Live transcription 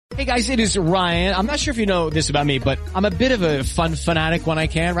Hey guys, it is Ryan. I'm not sure if you know this about me, but I'm a bit of a fun fanatic when I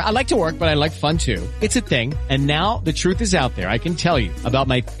can. I like to work, but I like fun too. It's a thing. And now the truth is out there. I can tell you about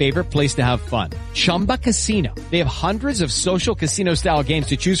my favorite place to have fun. Chumba Casino. They have hundreds of social casino style games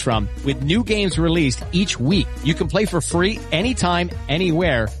to choose from with new games released each week. You can play for free anytime,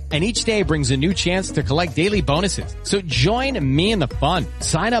 anywhere. And each day brings a new chance to collect daily bonuses. So join me in the fun.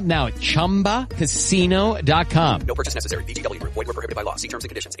 Sign up now at ChumbaCasino.com. No purchase necessary. VGW Group. Void where prohibited by law. See terms and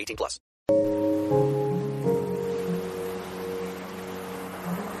conditions. 18+.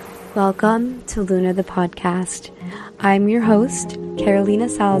 Welcome to Luna the Podcast. I'm your host, Carolina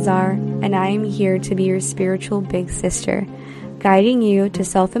Salazar, and I am here to be your spiritual big sister, guiding you to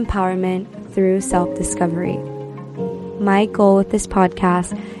self-empowerment through self-discovery. My goal with this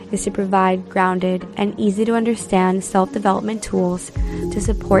podcast is to provide grounded and easy to understand self-development tools to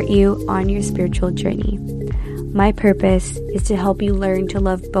support you on your spiritual journey. My purpose is to help you learn to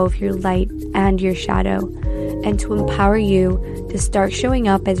love both your light and your shadow, and to empower you to start showing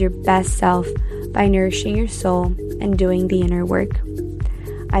up as your best self by nourishing your soul and doing the inner work.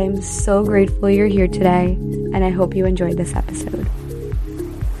 I am so grateful you're here today, and I hope you enjoyed this episode.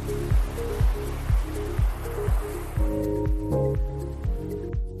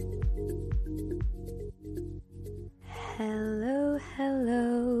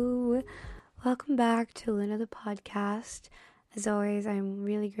 Hello. Welcome back to Luna the Podcast. As always, I'm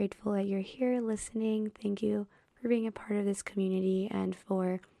really grateful that you're here listening. Thank you for being a part of this community and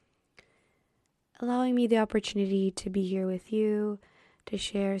for allowing me the opportunity to be here with you, to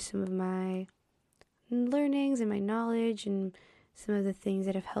share some of my learnings and my knowledge and some of the things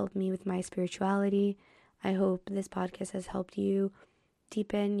that have helped me with my spirituality. I hope this podcast has helped you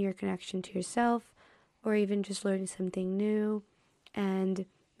deepen your connection to yourself, or even just learn something new and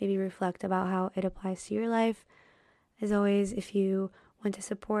maybe reflect about how it applies to your life. As always, if you want to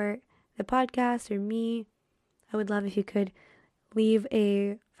support the podcast or me, I would love if you could leave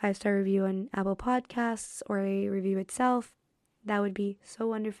a 5-star review on Apple Podcasts or a review itself. That would be so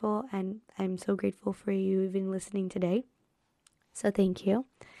wonderful, and I'm so grateful for you even listening today. So thank you.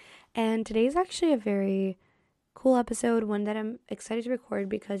 And today's actually a very cool episode, one that I'm excited to record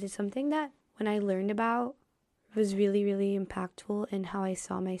because it's something that when I learned about was really, really impactful in how I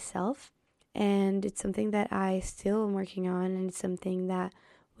saw myself. And it's something that I still am working on, and it's something that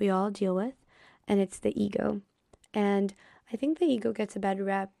we all deal with, and it's the ego. And I think the ego gets a bad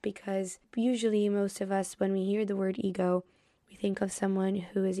rep because usually most of us, when we hear the word ego, we think of someone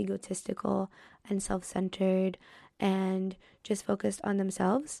who is egotistical and self-centered and just focused on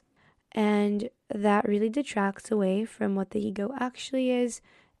themselves. And that really detracts away from what the ego actually is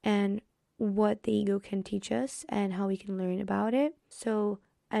and what the ego can teach us and how we can learn about it. So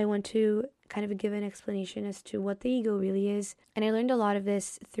I want to kind of give an explanation as to what the ego really is. And I learned a lot of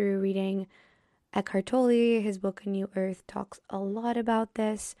this through reading Eckhart Tolle. His book, A New Earth, talks a lot about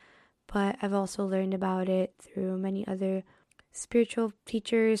this, but I've also learned about it through many other spiritual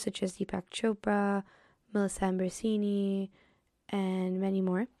teachers such as Deepak Chopra, Melissa Ambrosini, and many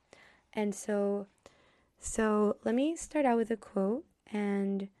more. And so let me start out with a quote,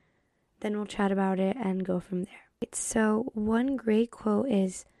 and then we'll chat about it and go from there. So one great quote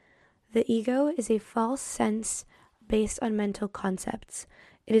is, "The ego is a false sense based on mental concepts.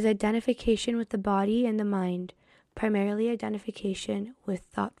 It is identification with the body and the mind, primarily identification with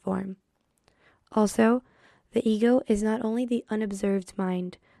thought form. Also, the ego is not only the unobserved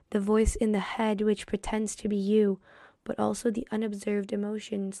mind, the voice in the head which pretends to be you, but also the unobserved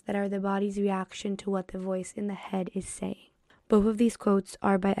emotions that are the body's reaction to what the voice in the head is saying." Both of these quotes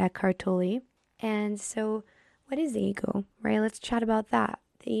are by Eckhart Tolle. And so, what is the ego, right? Let's chat about that.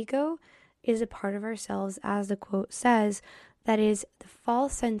 The ego is a part of ourselves, as the quote says, that is the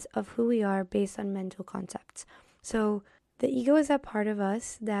false sense of who we are based on mental concepts. So, the ego is that part of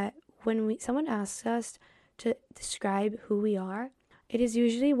us that when someone asks us to describe who we are, it is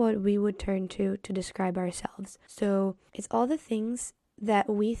usually what we would turn to describe ourselves. So, it's all the things that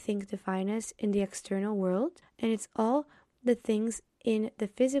we think define us in the external world, and it's all the things in the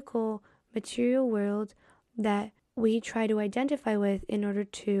physical, material world that we try to identify with in order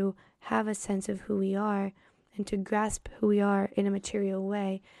to have a sense of who we are and to grasp who we are in a material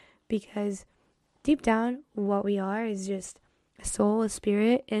way. Because deep down, what we are is just a soul, a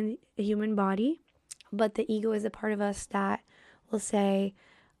spirit, and a human body. But the ego is a part of us that will say,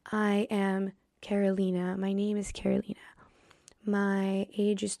 I am Carolina. My name is Carolina. My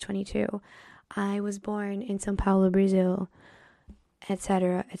age is 22. I was born in São Paulo, Brazil,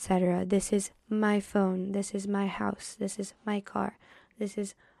 etc., etc. This is my phone. This is my house. This is my car. This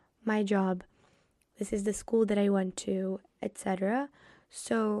is my job. This is the school that I went to, etc.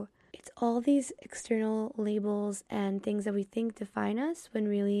 So it's all these external labels and things that we think define us when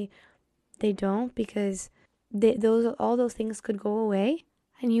really they don't, because all those things could go away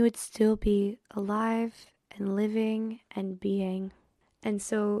and you would still be alive and living and being. And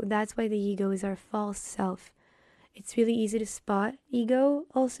so that's why the ego is our false self. It's really easy to spot ego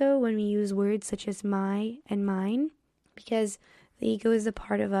also when we use words such as my and mine, because the ego is a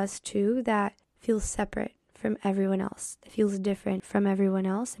part of us too that feels separate from everyone else. It feels different from everyone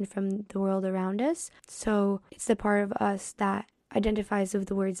else and from the world around us. So it's the part of us that identifies with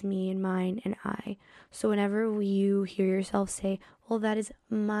the words me and mine and I. So whenever you hear yourself say, well, that is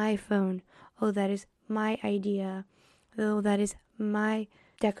my phone. Oh, that is my idea. Oh, that is my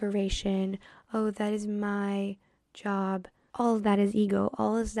decoration. Oh, that is my job. All of that is ego.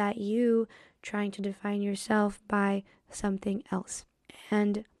 All is that you trying to define yourself by something else.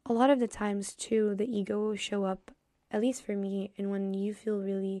 And a lot of the times too, the ego will show up, at least for me, and when you feel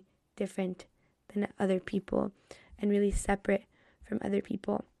really different than other people and really separate from other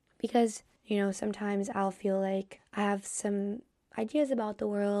people. Because, sometimes I'll feel like I have some ideas about the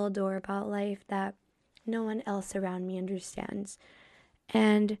world or about life that no one else around me understands.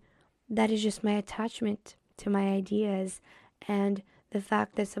 And that is just my attachment to my ideas, and the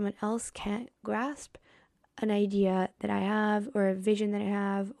fact that someone else can't grasp an idea that I have or a vision that I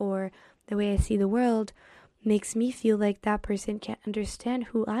have or the way I see the world makes me feel like that person can't understand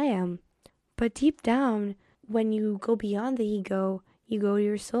who I am. But deep down, when you go beyond the ego, you go to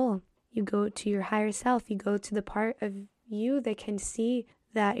your soul, you go to your higher self, you go to the part of you that can see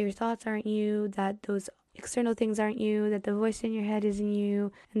that your thoughts aren't you, that those external things aren't you, that the voice in your head isn't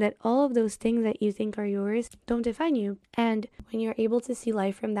you, and that all of those things that you think are yours don't define you. And when you're able to see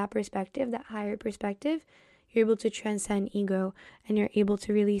life from that perspective, that higher perspective, you're able to transcend ego, and you're able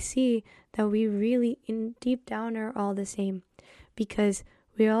to really see that we really, in deep down, are all the same, because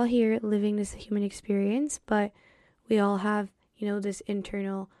we're all here living this human experience, but we all have, this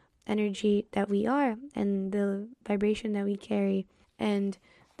internal energy that we are and the vibration that we carry. And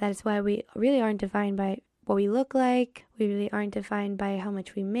that's why we really aren't defined by what we look like. We really aren't defined by how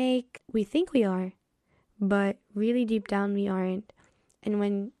much we make. We think we are, but really deep down we aren't. And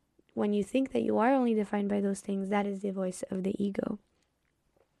when you think that you are only defined by those things, that is the voice of the ego.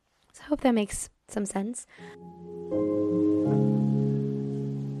 So I hope that makes some sense.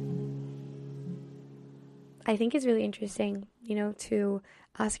 I think it's really interesting, to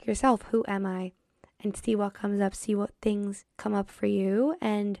ask yourself, who am I? And see what comes up, see what things come up for you,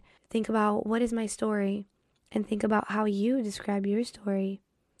 and think about, what is my story? And think about how you describe your story,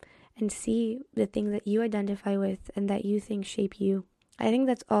 and see the things that you identify with and that you think shape you. I think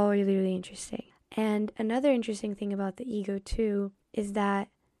that's all really, really interesting. And another interesting thing about the ego too is that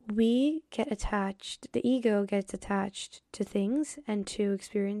the ego gets attached to things and to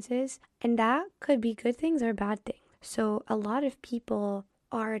experiences, and that could be good things or bad things. So a lot of people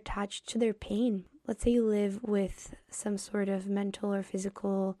are attached to their pain. Let's say you live with some sort of mental or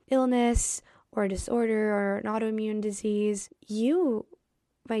physical illness or disorder or an autoimmune disease. You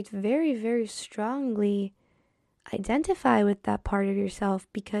might very, very strongly identify with that part of yourself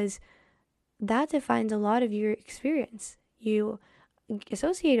because that defines a lot of your experience. You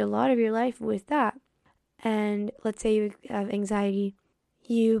associate a lot of your life with that. And let's say you have anxiety.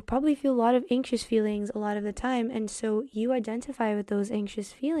 You probably feel a lot of anxious feelings a lot of the time, and so you identify with those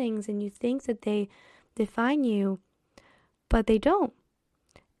anxious feelings and you think that they define you, but they don't.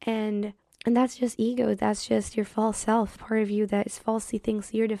 And that's just ego. That's just your false self, part of you that is falsely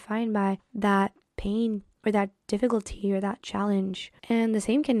thinks you're defined by that pain or that difficulty or that challenge. And the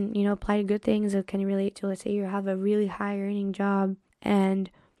same can, apply to good things. It can relate to, let's say you have a really high earning job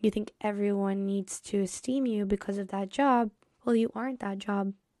and you think everyone needs to esteem you because of that job. Well, you aren't that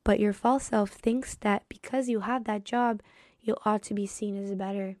job, but your false self thinks that because you have that job, you ought to be seen as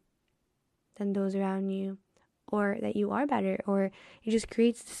better than those around you, or that you are better, or it just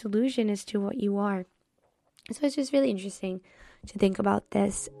creates this illusion as to what you are. So it's just really interesting to think about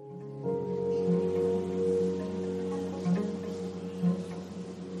this.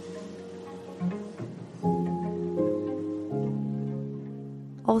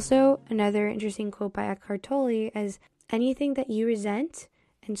 Also, another interesting quote by Eckhart Tolle is, anything that you resent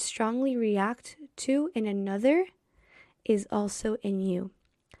and strongly react to in another is also in you.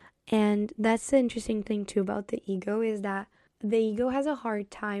 And that's the interesting thing too about the ego, is that the ego has a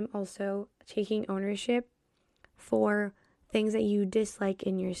hard time also taking ownership for things that you dislike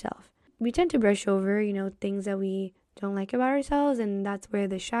in yourself. We tend to brush over, things that we don't like about ourselves, and that's where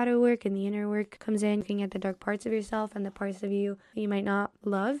the shadow work and the inner work comes in, looking at the dark parts of yourself and the parts of you might not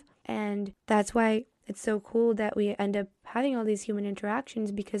love. And that's why it's so cool that we end up having all these human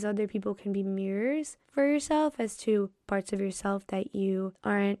interactions because other people can be mirrors for yourself as to parts of yourself that you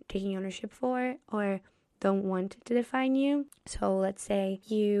aren't taking ownership for or don't want to define you. So let's say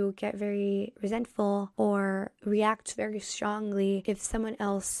you get very resentful or react very strongly if someone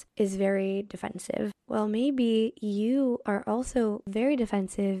else is very defensive. Well, maybe you are also very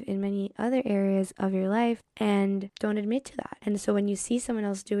defensive in many other areas of your life and don't admit to that. And so when you see someone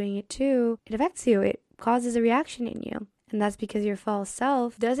else doing it too, it affects you. It causes a reaction in you. And that's because your false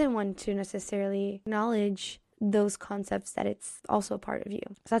self doesn't want to necessarily acknowledge those concepts that it's also a part of you.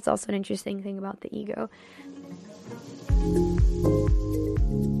 So that's also an interesting thing about the ego.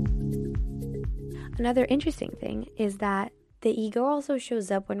 Another interesting thing is that the ego also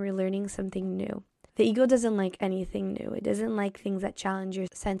shows up when we're learning something new. The ego doesn't like anything new. It doesn't like things that challenge your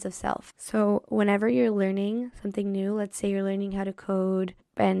sense of self. So whenever you're learning something new, let's say you're learning how to code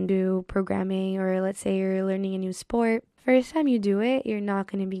and do programming, or let's say you're learning a new sport, first time you do it, you're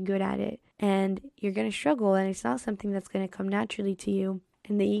not going to be good at it. And you're going to struggle, and it's not something that's going to come naturally to you.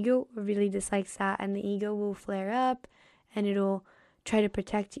 And the ego really dislikes that, and the ego will flare up, and it'll try to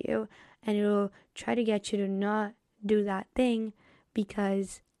protect you, and it'll try to get you to not do that thing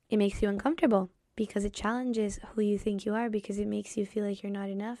because it makes you uncomfortable, because it challenges who you think you are, because it makes you feel like you're not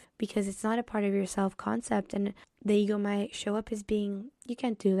enough, because it's not a part of your self-concept. And the ego might show up as being, you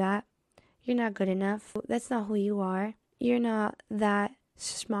can't do that. You're not good enough. That's not who you are. You're not that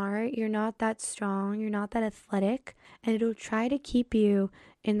smart, you're not that strong, you're not that athletic, and it'll try to keep you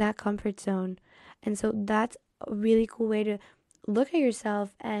in that comfort zone. And so that's a really cool way to look at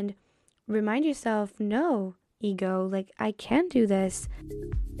yourself and remind yourself, no, ego, like I can do this.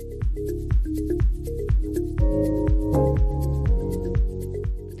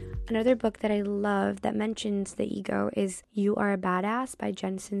 Another book that I love that mentions the ego is You Are a Badass by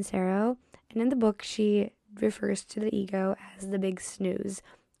Jen Sincero. And in the book, she refers to the ego as the big snooze,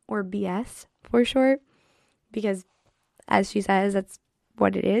 or BS for short, because as she says, that's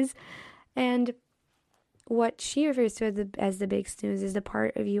what it is. And what she refers to as the big snooze is the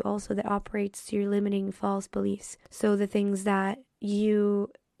part of you also that operates to your limiting false beliefs. So the things that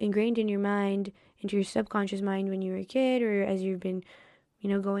you ingrained in your mind, into your subconscious mind when you were a kid, or as you've been,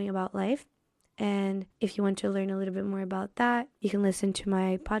 going about life. And if you want to learn a little bit more about that, you can listen to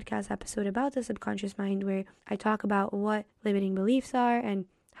my podcast episode about the subconscious mind, where I talk about what limiting beliefs are and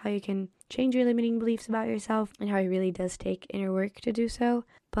how you can change your limiting beliefs about yourself, and how it really does take inner work to do so.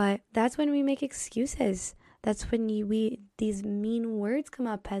 But that's when we make excuses. That's when these mean words come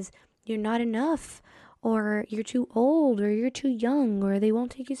up as you're not enough, or you're too old, or you're too young, or they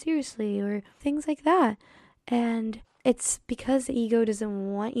won't take you seriously, or things like that. And it's because the ego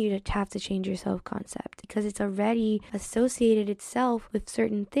doesn't want you to have to change your self-concept, because it's already associated itself with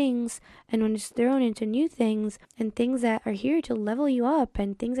certain things, and when it's thrown into new things and things that are here to level you up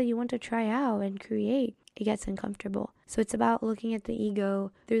and things that you want to try out and create, it gets uncomfortable. So it's about looking at the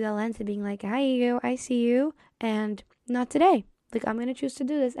ego through the lens and being like, hi ego, I see you, and not today. Like, I'm going to choose to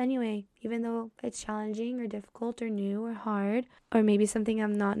do this anyway, even though it's challenging or difficult or new or hard, or maybe something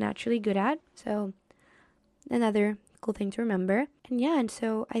I'm not naturally good at. So another cool thing to remember. And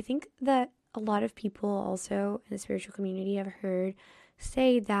so I think that a lot of people also in the spiritual community have heard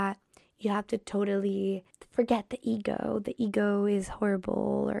say that you have to totally forget the ego. The ego is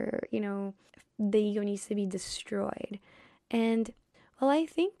horrible, or, the ego needs to be destroyed. And well, I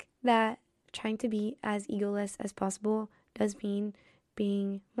think that trying to be as egoless as possible does mean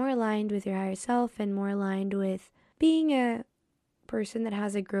being more aligned with your higher self and more aligned with being a person that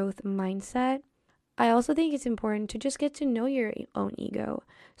has a growth mindset. I also think it's important to just get to know your own ego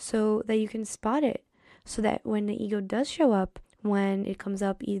so that you can spot it, so that when the ego does show up, when it comes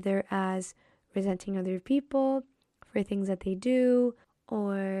up either as resenting other people for things that they do,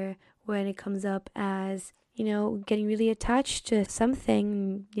 or when it comes up as, getting really attached to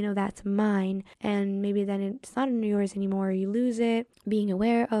something, that's mine, and maybe then it's not yours anymore, or you lose it, being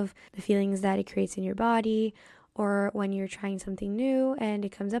aware of the feelings that it creates in your body, or when you're trying something new and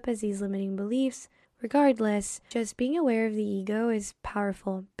it comes up as these limiting beliefs. Regardless, just being aware of the ego is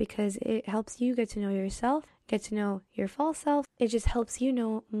powerful because it helps you get to know yourself, get to know your false self. It just helps you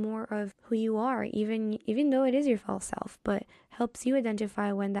know more of who you are, even though it is your false self, but helps you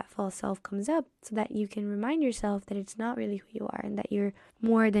identify when that false self comes up so that you can remind yourself that it's not really who you are, and that you're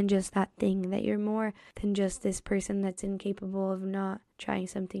more than just that thing, that you're more than just this person that's incapable of not trying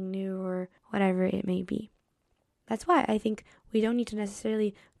something new or whatever it may be. That's why I think we don't need to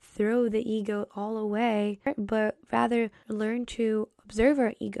necessarily throw the ego all away, but rather learn to observe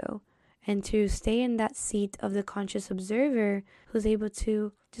our ego and to stay in that seat of the conscious observer who's able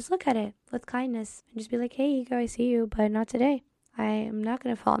to just look at it with kindness and just be like, hey, ego, I see you, but not today. I am not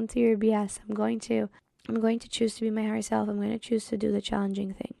going to fall into your BS. I'm going to choose to be my higher self. I'm going to choose to do the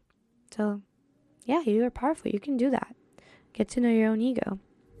challenging thing. So yeah, you are powerful. You can do that. Get to know your own ego.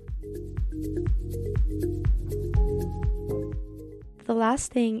 The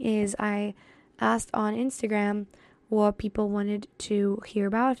last thing is I asked on Instagram what people wanted to hear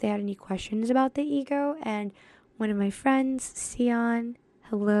about, if they had any questions about the ego. And one of my friends, Sion,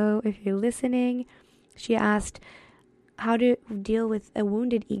 hello if you're listening, she asked how to deal with a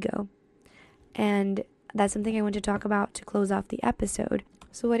wounded ego. And that's something I want to talk about to close off the episode.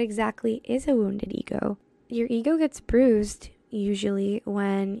 So what exactly is a wounded ego? Your ego gets bruised usually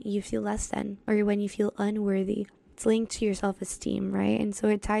when you feel less than or when you feel unworthy. It's linked to your self-esteem, right? And so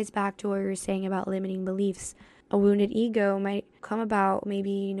it ties back to what we were saying about limiting beliefs. A wounded ego might come about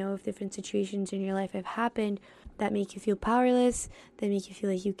maybe, if different situations in your life have happened that make you feel powerless, that make you feel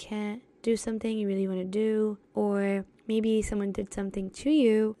like you can't do something you really want to do, or maybe someone did something to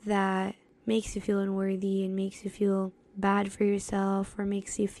you that makes you feel unworthy and makes you feel bad for yourself or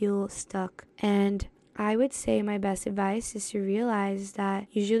makes you feel stuck. And I would say my best advice is to realize that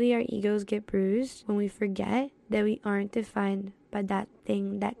usually our egos get bruised when we forget that we aren't defined by that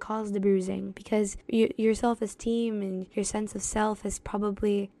thing that caused the bruising, because your self-esteem and your sense of self has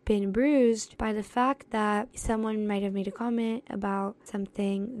probably been bruised by the fact that someone might have made a comment about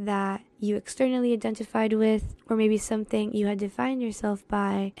something that you externally identified with, or maybe something you had defined yourself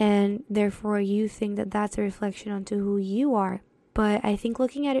by, and therefore you think that that's a reflection onto who you are. But I think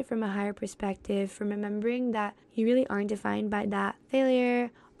looking at it from a higher perspective, from remembering that you really aren't defined by that failure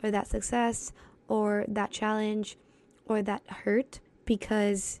or that success or that challenge or that hurt,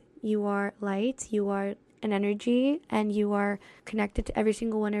 because you are light, you are an energy, and you are connected to every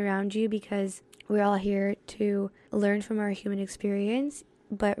single one around you, because we're all here to learn from our human experience.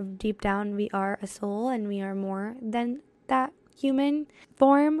 But deep down, we are a soul and we are more than that human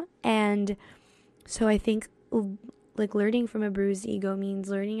form. And so I think learning from a bruised ego means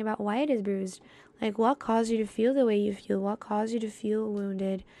learning about why it is bruised. Like, what caused you to feel the way you feel? What caused you to feel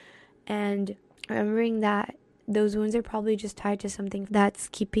wounded? And remembering that those wounds are probably just tied to something that's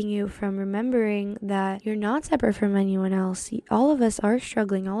keeping you from remembering that you're not separate from anyone else. All of us are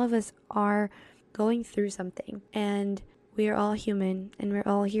struggling. All of us are going through something. And we are all human. And we're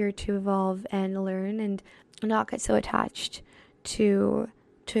all here to evolve and learn and not get so attached to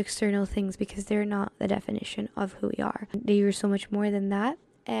external things, because they're not the definition of who we are. You're so much more than that.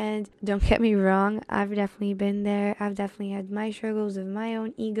 And don't get me wrong, I've definitely been there. I've definitely had my struggles with my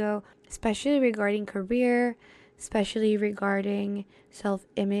own ego, especially regarding career, especially regarding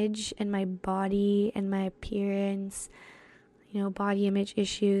self-image and my body and my appearance, body image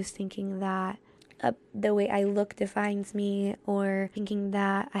issues, thinking that the way I look defines me, or thinking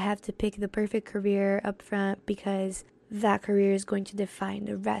that I have to pick the perfect career up front because that career is going to define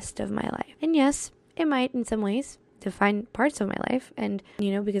the rest of my life. And yes, it might in some ways define parts of my life, and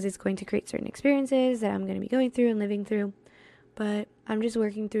because it's going to create certain experiences that I'm going to be going through and living through. But I'm just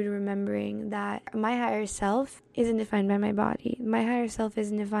working through to remembering that my higher self isn't defined by my body. My higher self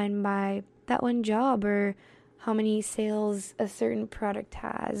isn't defined by that one job, or how many sales a certain product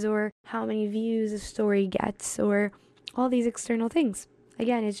has, or how many views a story gets, or all these external things.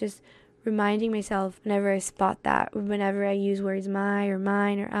 Again, it's just reminding myself whenever I spot that, whenever I use words my or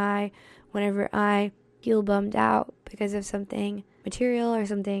mine or I, whenever I feel bummed out because of something material or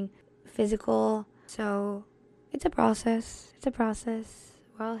something physical. So it's a process.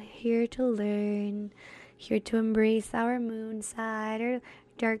 We're all here to learn, here to embrace our moon side or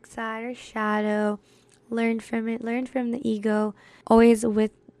dark side or shadow. Learn from it, learn from the ego, always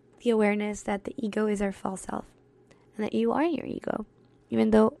with the awareness that the ego is our false self and that you are your ego,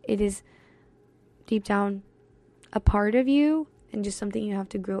 even though it is deep down a part of you and just something you have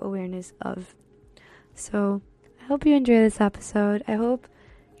to grow awareness of. So I hope you enjoy this episode. I hope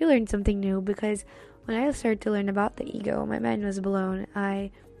you learned something new, because when I started to learn about the ego, my mind was blown.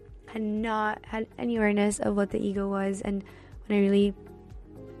 I had not had any awareness of what the ego was, and when I really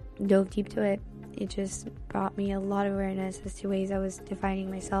dove deep to it, it just brought me a lot of awareness as to ways I was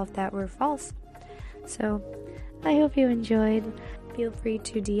defining myself that were false. So I hope you enjoyed. Feel free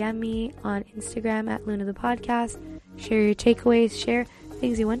to DM me on Instagram at Luna the Podcast. Share your takeaways, share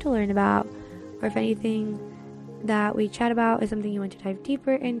things you want to learn about, or if anything that we chat about is something you want to dive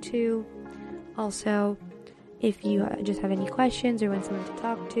deeper into. Also, if you just have any questions or want someone to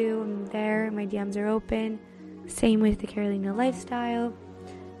talk to, I'm there. My DMs are open. Same with the Carolina lifestyle.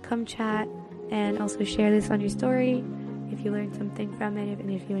 Come chat, and also share this on your story if you learned something from it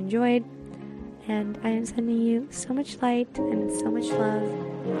and if you enjoyed. And I am sending you so much light and so much love.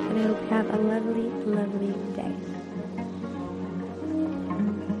 And I hope you have a lovely, lovely day.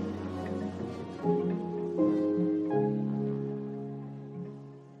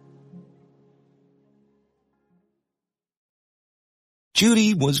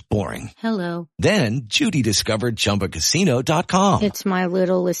 Judy was boring. Hello. Then Judy discovered ChumbaCasino.com. It's my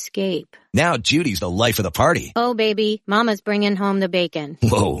little escape. Now Judy's the life of the party. Oh, baby, mama's bringing home the bacon.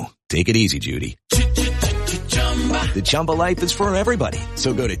 Whoa, take it easy, Judy. The Chumba life is for everybody.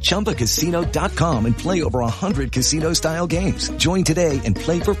 So go to ChumbaCasino.com and play over 100 casino-style games. Join today and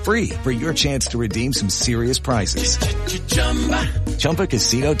play for free for your chance to redeem some serious prizes.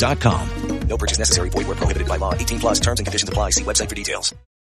 ChumbaCasino.com. No purchase necessary. Void where prohibited by law. 18 plus terms and conditions apply. See website for details.